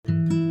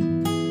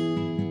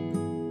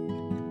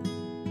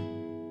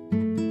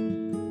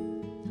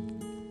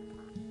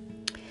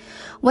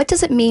What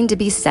does it mean to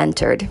be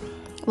centered?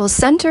 Well,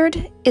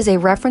 centered is a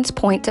reference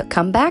point to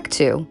come back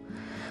to.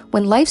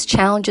 When life's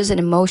challenges and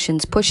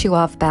emotions push you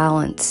off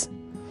balance,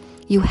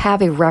 you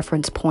have a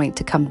reference point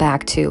to come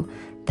back to.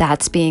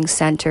 That's being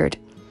centered.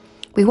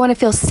 We want to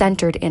feel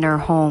centered in our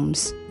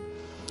homes.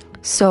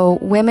 So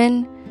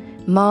women,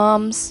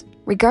 moms,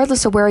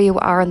 regardless of where you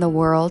are in the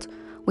world,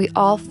 we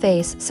all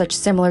face such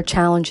similar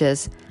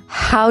challenges.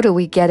 How do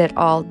we get it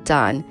all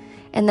done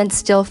and then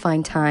still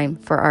find time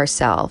for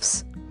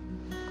ourselves?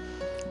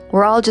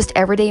 We're all just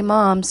everyday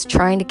moms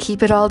trying to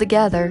keep it all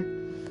together.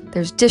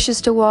 There's dishes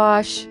to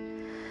wash.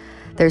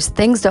 There's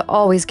things to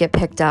always get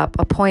picked up,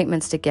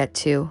 appointments to get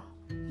to.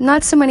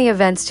 Not so many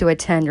events to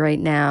attend right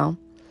now.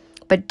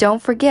 But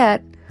don't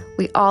forget,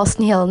 we all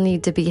still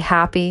need to be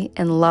happy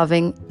and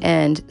loving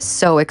and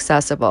so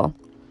accessible.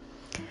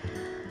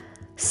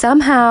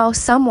 Somehow,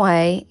 some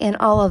way in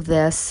all of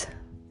this,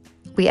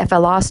 we have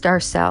lost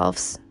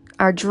ourselves,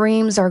 our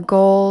dreams, our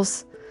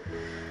goals,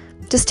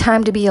 just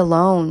time to be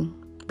alone.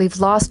 We've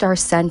lost our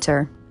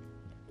center.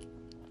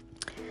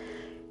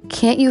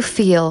 Can't you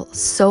feel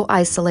so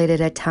isolated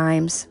at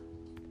times?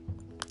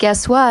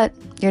 Guess what?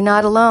 You're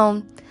not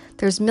alone.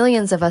 There's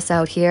millions of us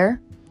out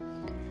here.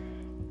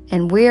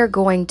 And we're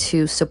going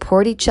to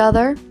support each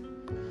other.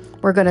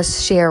 We're going to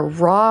share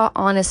raw,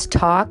 honest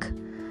talk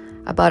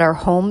about our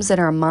homes and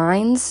our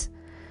minds.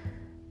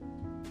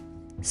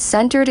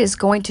 Centered is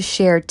going to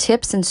share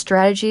tips and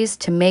strategies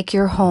to make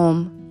your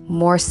home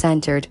more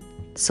centered.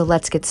 So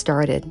let's get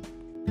started.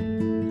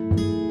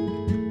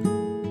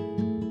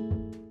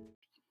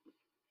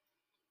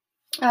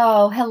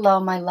 Oh, hello,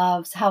 my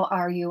loves. How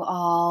are you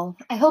all?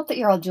 I hope that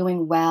you're all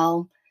doing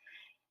well.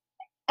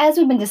 As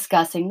we've been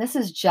discussing, this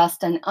is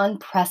just an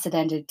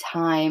unprecedented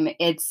time.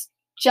 It's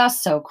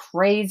just so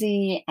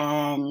crazy,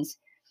 and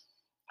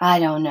I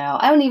don't know.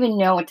 I don't even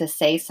know what to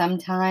say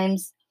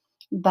sometimes,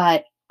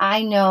 but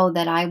I know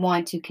that I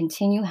want to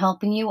continue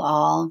helping you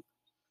all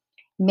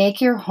make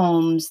your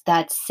homes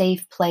that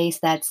safe place,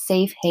 that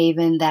safe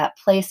haven, that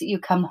place that you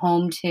come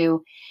home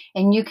to,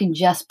 and you can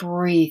just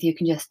breathe. You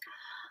can just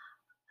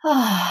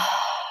and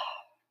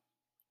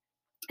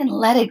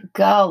let it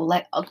go.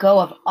 Let go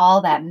of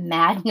all that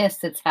madness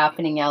that's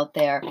happening out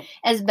there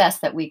as best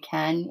that we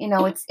can. You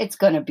know, it's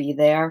going to be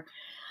there.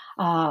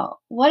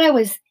 What I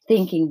was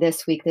thinking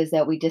this week is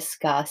that we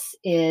discuss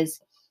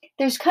is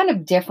there's kind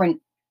of different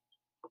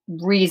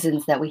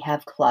reasons that we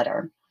have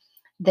clutter.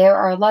 There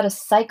are a lot of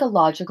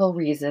psychological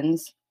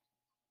reasons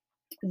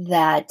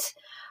that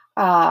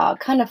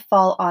kind of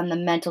fall on the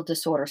mental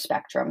disorder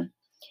spectrum.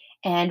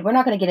 And we're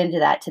not going to get into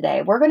that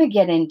today. We're going to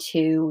get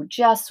into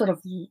just sort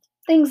of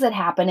things that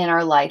happen in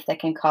our life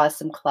that can cause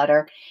some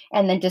clutter,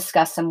 and then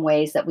discuss some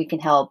ways that we can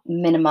help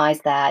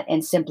minimize that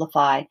and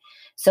simplify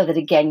so that,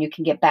 again, you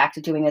can get back to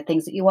doing the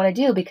things that you want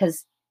to do,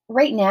 because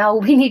right now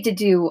we need to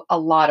do a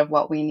lot of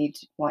what we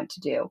want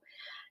to do.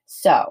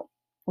 So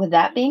with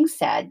that being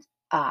said,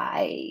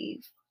 I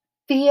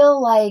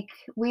feel like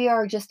we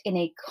are just in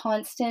a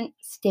constant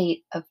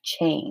state of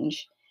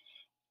change.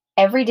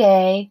 Every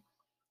day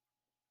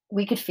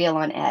we could feel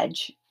on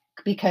edge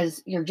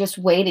because you're just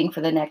waiting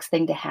for the next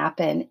thing to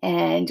happen.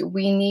 And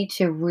we need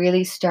to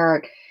really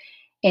start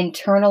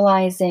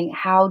internalizing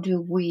how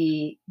do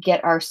we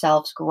get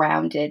ourselves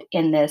grounded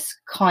in this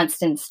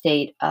constant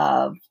state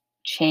of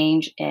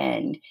change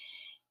and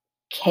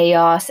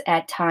chaos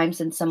at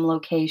times in some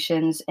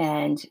locations.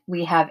 And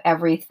we have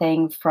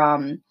everything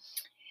from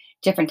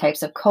different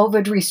types of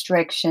COVID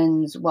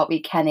restrictions, what we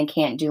can and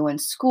can't do in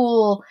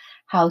school,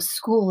 how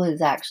school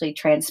is actually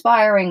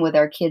transpiring with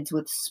our kids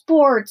with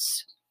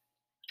sports,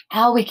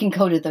 how we can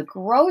go to the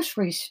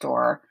grocery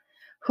store.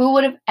 Who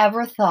would have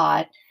ever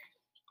thought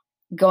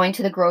going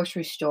to the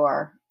grocery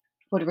store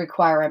would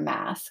require a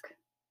mask?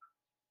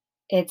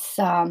 It's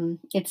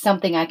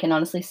something I can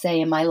honestly say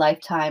in my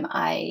lifetime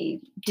I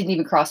didn't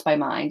even cross my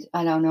mind.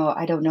 I don't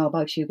know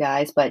about you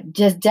guys, but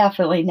just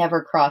definitely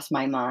never crossed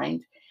my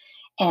mind.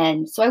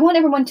 And so I want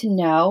everyone to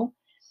know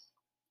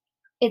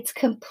it's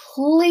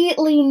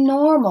completely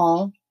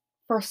normal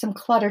for some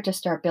clutter to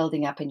start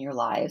building up in your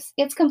lives.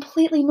 It's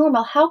completely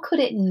normal. How could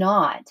it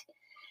not?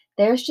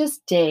 There's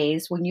just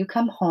days when you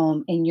come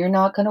home and you're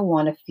not going to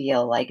want to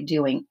feel like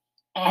doing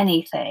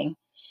anything.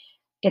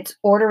 It's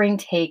ordering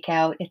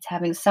takeout, it's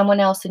having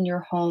someone else in your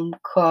home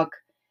cook.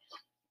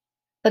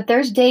 But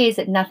there's days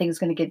that nothing's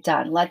going to get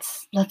done.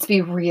 Let's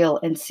be real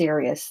and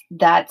serious.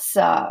 That's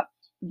a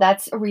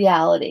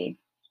reality.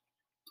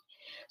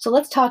 So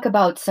let's talk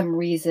about some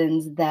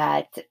reasons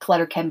that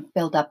clutter can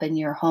build up in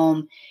your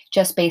home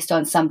just based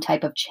on some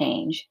type of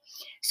change.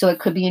 So it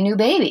could be a new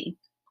baby.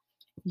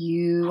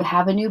 You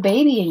have a new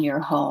baby in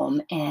your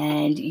home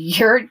and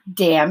you're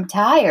damn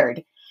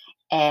tired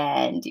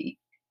and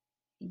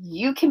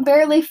you can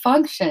barely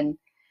function.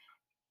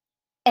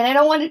 And I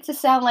don't want it to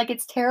sound like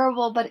it's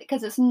terrible, but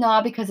because it's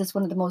not, because it's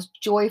one of the most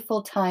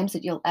joyful times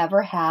that you'll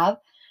ever have.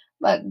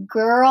 But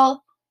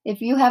girl,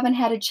 if you haven't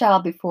had a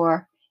child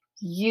before,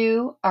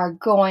 you are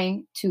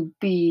going to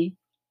be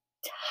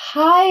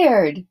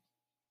tired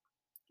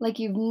like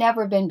you've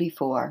never been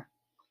before.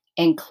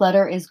 and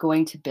clutter is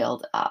going to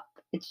build up.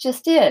 It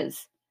just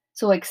is.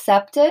 So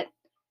accept it,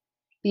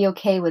 be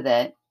okay with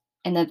it.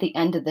 And at the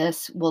end of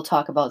this, we'll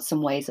talk about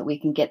some ways that we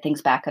can get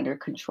things back under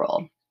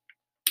control.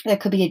 There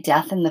could be a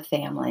death in the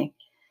family.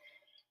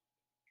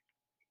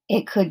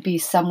 It could be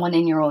someone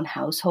in your own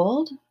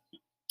household.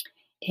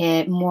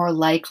 It more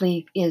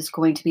likely is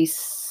going to be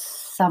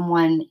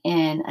someone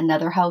in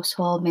another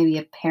household, maybe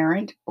a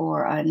parent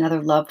or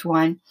another loved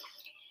one.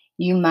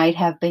 You might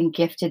have been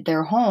gifted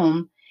their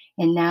home,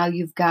 and now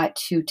you've got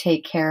to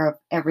take care of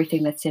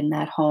everything that's in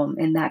that home,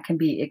 and that can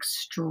be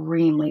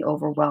extremely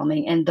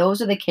overwhelming. And those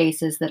are the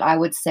cases that I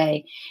would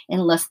say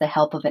enlist the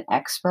help of an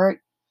expert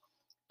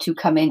to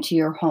come into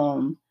your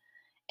home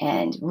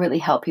and really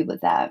help you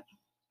with that.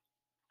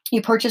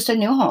 You purchased a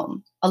new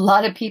home. A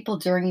lot of people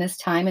during this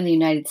time in the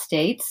United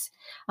States,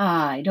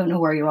 I don't know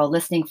where you're all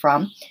listening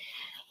from,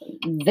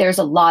 there's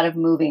a lot of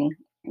moving.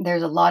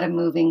 There's a lot of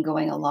moving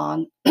going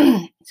along,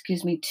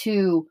 excuse me,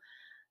 to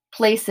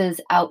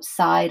places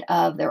outside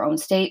of their own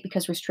state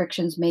because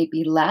restrictions may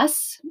be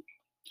less.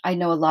 I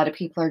know a lot of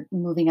people are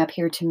moving up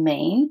here to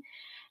Maine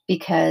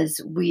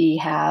because we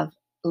have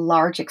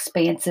large,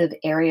 expansive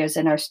areas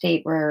in our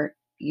state where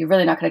you're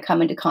really not going to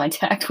come into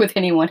contact with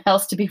anyone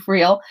else, to be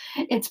real.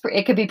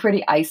 It could be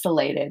pretty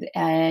isolated,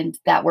 and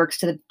that works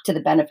to the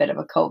benefit of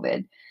a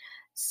COVID.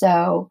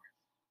 So,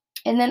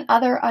 and then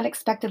other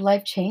unexpected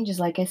life changes.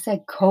 Like I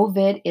said,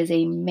 COVID is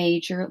a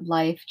major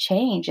life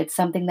change. It's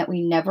something that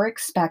we never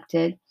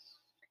expected.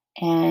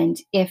 And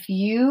if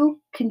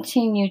you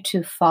continue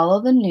to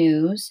follow the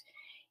news,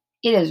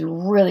 it is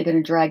really going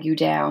to drag you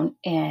down.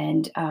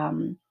 And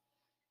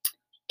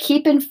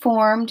keep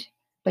informed,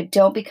 but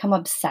don't become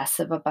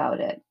obsessive about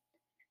it.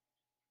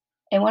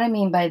 And what I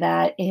mean by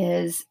that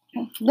is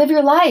live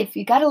your life.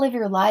 You got to live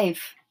your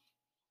life.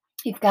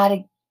 You've got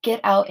to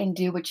get out and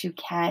do what you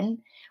can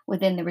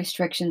within the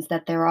restrictions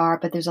that there are,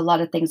 but there's a lot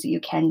of things that you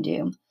can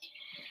do.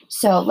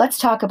 So let's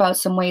talk about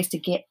some ways to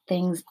get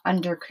things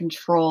under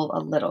control a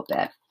little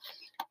bit.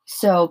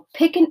 So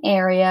pick an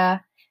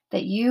area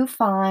that you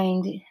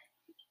find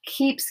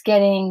keeps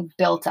getting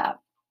built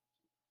up.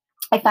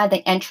 I find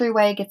the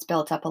entryway gets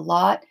built up a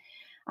lot.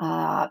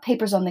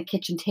 Papers on the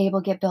kitchen table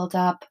get built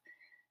up.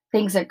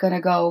 Things that are going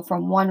to go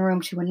from one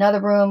room to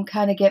another room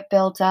kind of get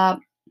built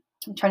up.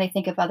 I'm trying to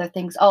think of other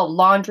things. Oh,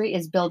 laundry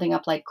is building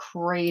up like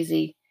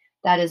crazy.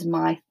 That is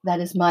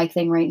my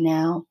thing right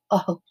now.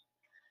 Oh,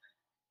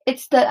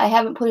 it's that I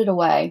haven't put it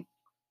away.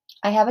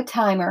 I have a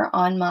timer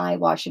on my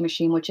washing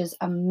machine, which is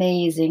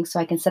amazing. So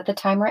I can set the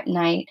timer at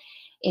night.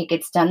 It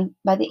gets done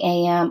by the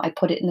AM. I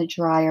put it in the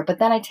dryer, but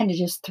then I tend to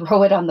just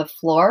throw it on the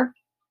floor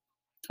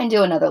and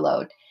do another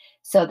load.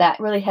 So that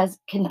really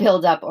can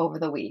build up over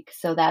the week.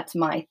 So that's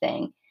my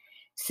thing.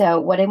 So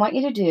what I want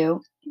you to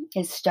do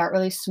is start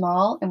really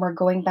small, and we're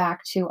going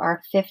back to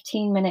our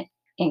 15-minute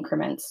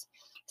increments.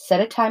 Set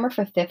a timer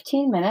for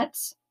 15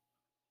 minutes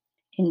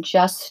and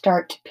just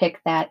start to pick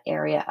that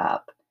area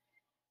up.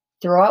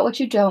 Throw out what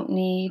you don't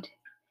need.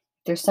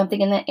 If there's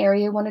something in that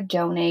area you want to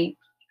donate,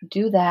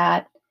 do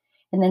that.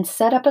 And then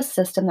set up a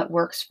system that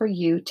works for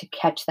you to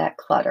catch that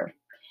clutter.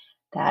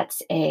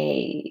 That's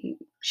a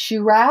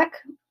shoe rack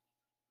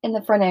in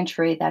the front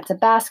entry. That's a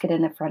basket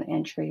in the front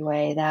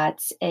entryway.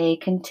 That's a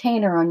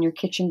container on your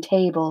kitchen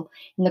table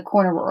in the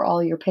corner where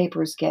all your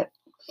papers get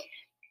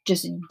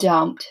just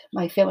dumped.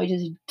 My family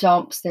just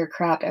dumps their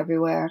crap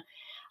everywhere.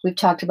 We've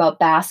talked about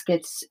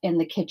baskets in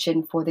the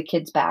kitchen for the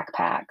kids'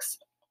 backpacks,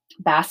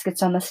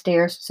 baskets on the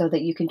stairs so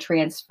that you can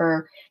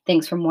transfer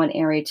things from one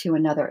area to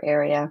another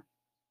area.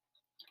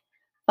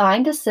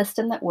 Find a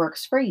system that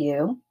works for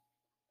you,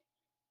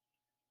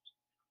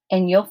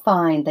 and you'll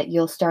find that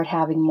you'll start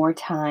having more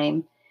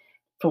time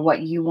for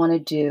what you want to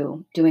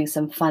do, doing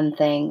some fun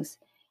things,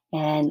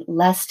 and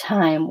less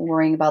time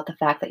worrying about the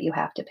fact that you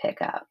have to pick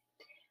up.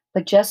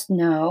 But just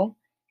know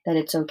that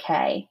it's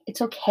okay.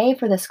 It's okay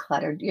for this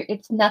clutter.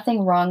 It's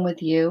nothing wrong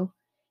with you.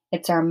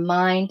 It's our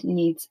mind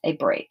needs a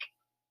break.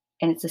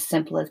 And it's as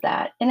simple as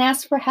that. And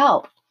ask for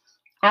help.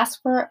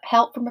 Ask for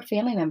help from a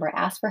family member.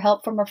 Ask for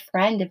help from a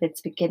friend if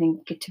it's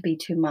beginning to be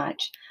too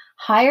much.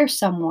 Hire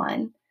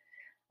someone.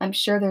 I'm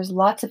sure there's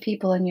lots of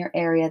people in your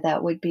area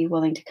that would be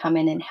willing to come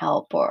in and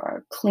help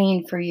or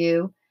clean for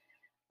you.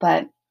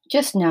 But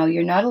just know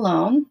you're not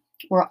alone.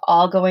 We're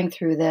all going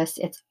through this.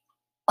 It's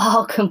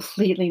all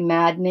completely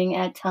maddening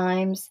at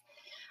times.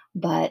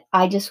 But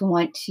I just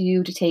want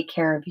you to take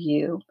care of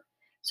you.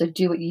 So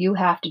do what you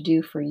have to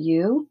do for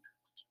you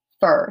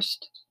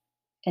first,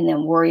 and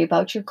then worry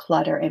about your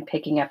clutter and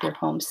picking up your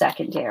home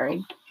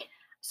secondary.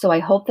 So I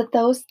hope that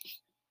those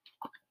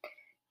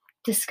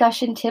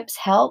discussion tips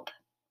help,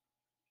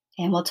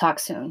 and we'll talk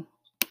soon.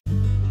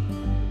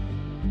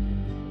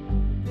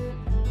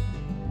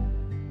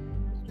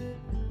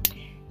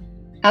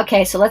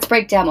 Okay, so let's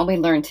break down what we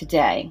learned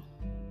today.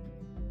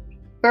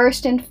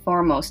 First and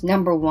foremost,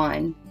 number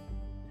one,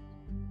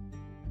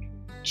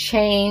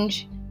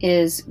 change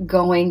is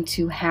going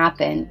to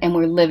happen, and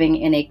we're living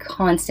in a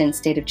constant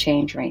state of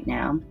change right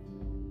now.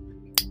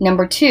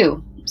 Number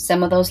two,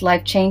 some of those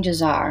life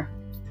changes are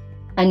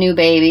a new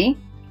baby,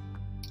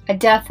 a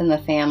death in the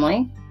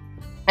family,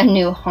 a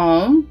new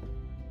home,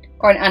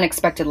 or an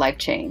unexpected life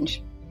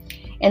change.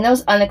 And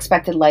those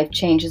unexpected life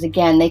changes,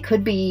 again, they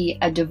could be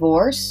a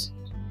divorce,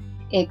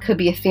 it could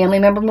be a family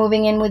member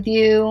moving in with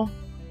you,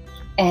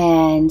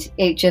 and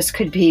it just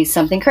could be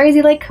something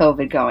crazy like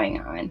COVID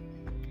going on.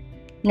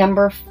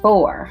 Number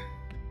 4,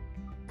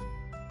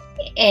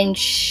 in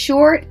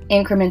short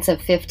increments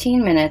of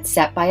 15 minutes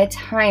set by a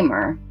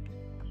timer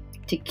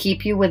to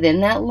keep you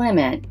within that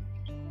limit,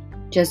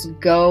 just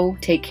go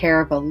take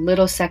care of a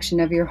little section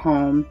of your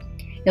home.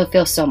 You'll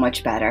feel so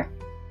much better.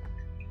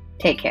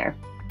 Take care.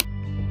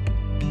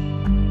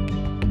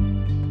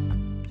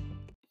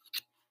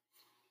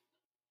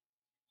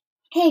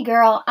 Hey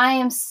girl, I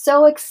am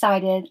so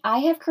excited. I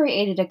have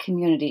created a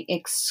community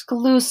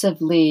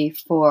exclusively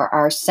for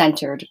our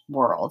centered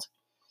world.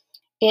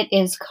 It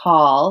is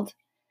called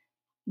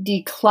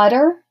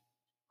Declutter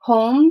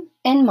Home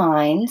and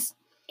Minds.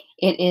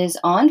 It is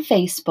on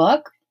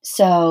Facebook,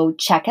 so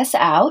check us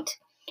out.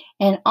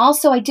 And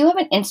also, I do have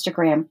an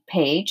Instagram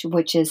page,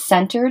 which is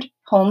Centered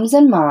Homes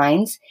and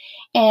Minds.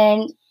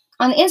 And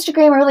on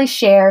Instagram, I really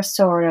share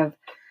sort of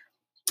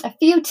a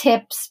few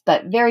tips,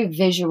 but very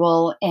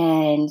visual.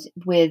 And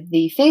with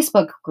the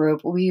Facebook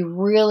group, we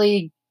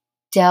really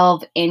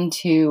delve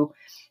into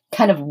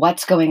kind of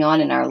what's going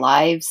on in our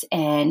lives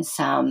and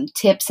some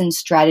tips and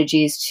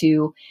strategies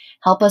to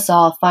help us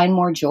all find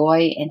more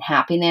joy and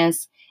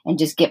happiness and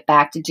just get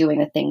back to doing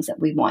the things that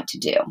we want to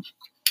do.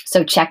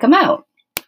 So check them out.